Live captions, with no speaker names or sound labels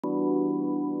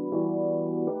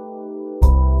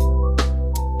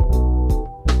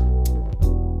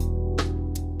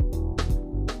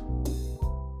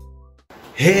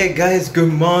Hey guys,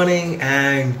 good morning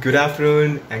and good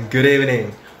afternoon and good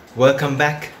evening. Welcome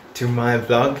back to my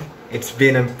vlog. It's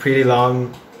been a pretty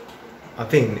long,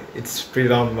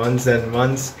 months and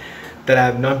months that I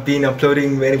have not been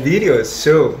uploading many videos.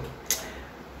 So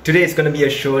today it's gonna be a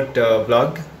short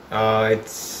vlog.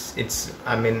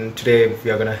 Today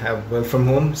we are gonna have work from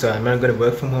home. So I'm not gonna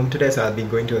work from home today. So I'll be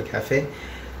going to a cafe,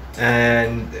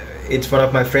 and it's one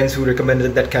of my friends who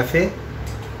recommended that cafe.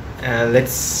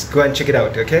 Let's go and check it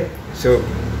out, okay? So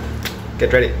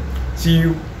get ready. See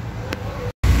you.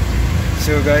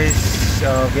 So guys,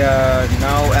 we are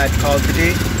now at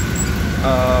Colombo,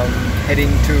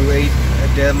 heading to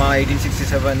Dilmah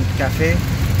 1867 cafe,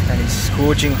 and it's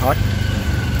scorching hot.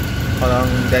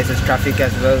 There's a traffic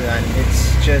as well, and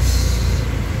it's just,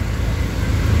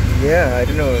 yeah, I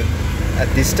don't know,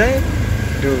 at this time,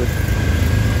 dude.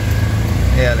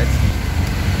 Yeah,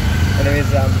 anyways,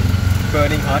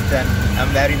 burning hot and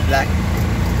I'm wearing black.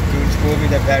 Dude told me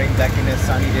that wearing black in a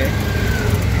sunny day.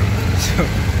 So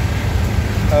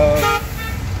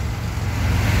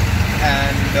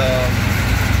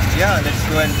yeah, let's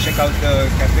go and check out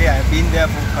the cafe. I've been there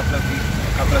for a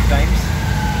couple of times,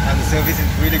 and the service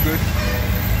is really good.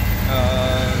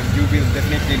 You will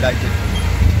definitely like it.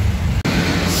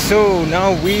 So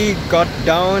now we got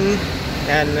down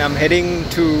and I'm heading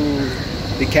to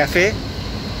the cafe.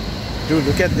 Dude,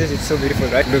 look at this, it's so beautiful,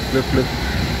 right? Look.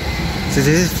 So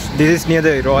this is near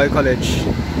the Royal College.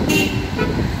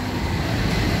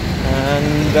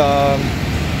 And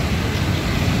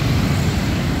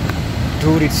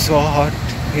dude, it's so hot.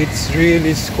 It's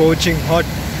really scorching hot.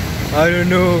 I don't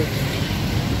know.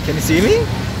 Can you see me?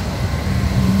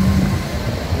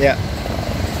 Yeah.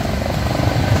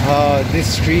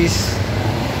 These trees.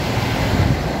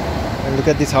 And look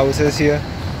at these houses here.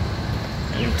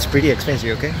 It's pretty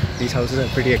expensive, okay? These houses are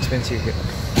pretty expensive here.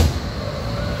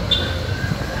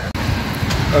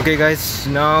 Okay guys,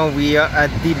 now we are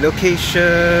at the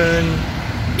location.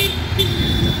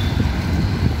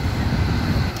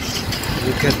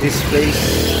 Look at this place.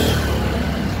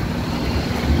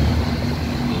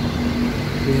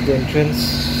 This is the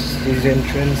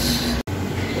entrance.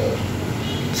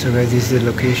 So guys, this is the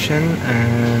location,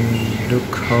 and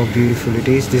look how beautiful it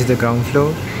is. This is the ground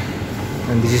floor.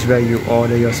 And this is where you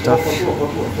order your stuff.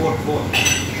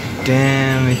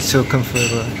 Damn, it's so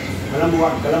comfortable.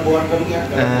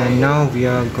 And now we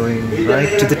are going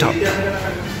right to the top.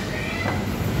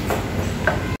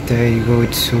 There you go,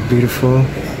 it's so beautiful.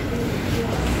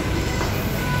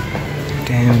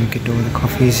 Damn, you get all the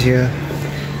coffees here.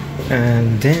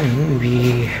 And then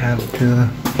we have the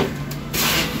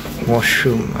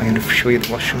washroom. I'm going to show you the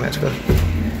washroom as well.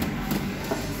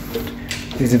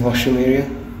 This is the washroom area.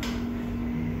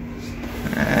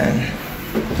 And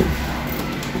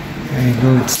there you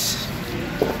go.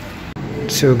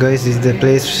 So guys, this is the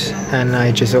place, and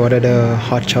I just ordered a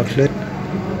hot chocolate.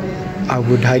 I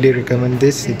would highly recommend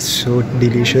this. It's so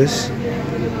delicious.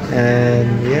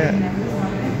 And yeah,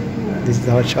 this is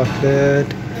the hot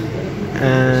chocolate,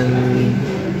 and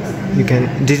you can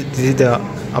this is the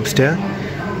upstairs,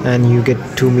 and you get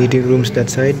 2 meeting rooms that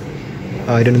side.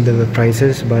 I don't know the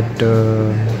prices, but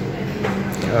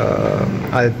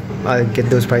I'll get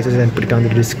those prices and put it on the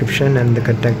description, and the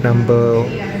contact number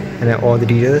and all the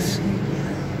details.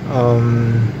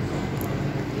 And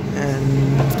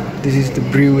this is the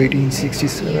Brew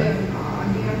 1867.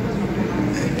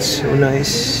 It's so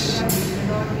nice,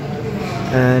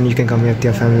 and you can come with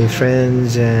your family,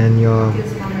 friends, and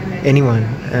anyone,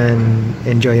 and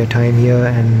enjoy your time here.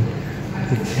 And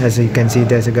as you can see,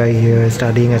 there's a guy here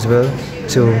studying as well.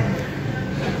 So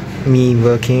me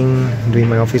working, doing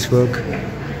my office work.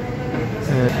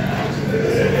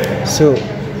 So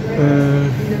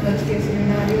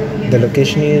the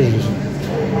location is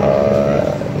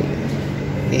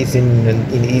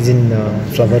in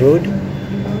Flower Road,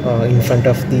 in front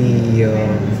of the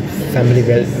family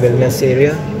wellness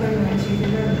area.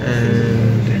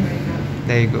 And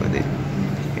there you go. I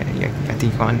think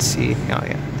you can't see it. Oh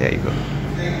yeah, there you go.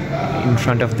 In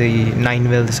front of the Nine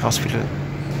Wells Hospital.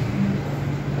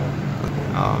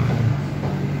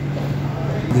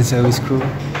 The service crew.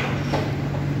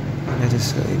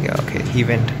 Yeah, okay, he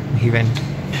went.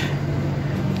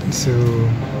 So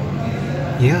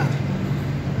yeah,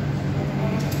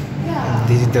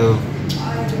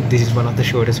 this is one of the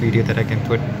shortest video that I can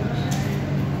put.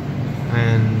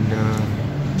 And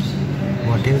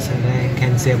what else I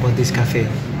can say about this cafe?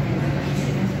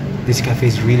 This cafe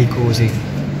is really cozy.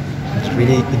 It's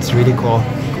really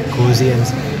cozy, and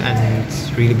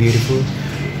it's really beautiful.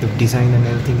 The design and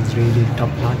everything is really top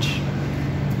notch.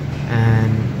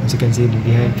 And as you can see, the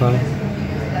behind part,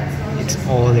 It's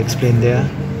all explained there.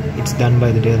 It's done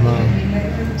by the Dilmah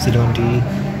Ceylon tea.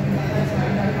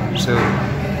 So,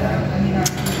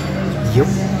 yep.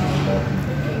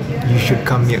 You should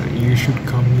come here. You should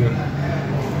come here.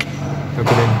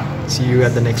 Okay then. See you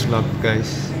at the next vlog,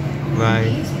 guys.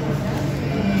 Bye.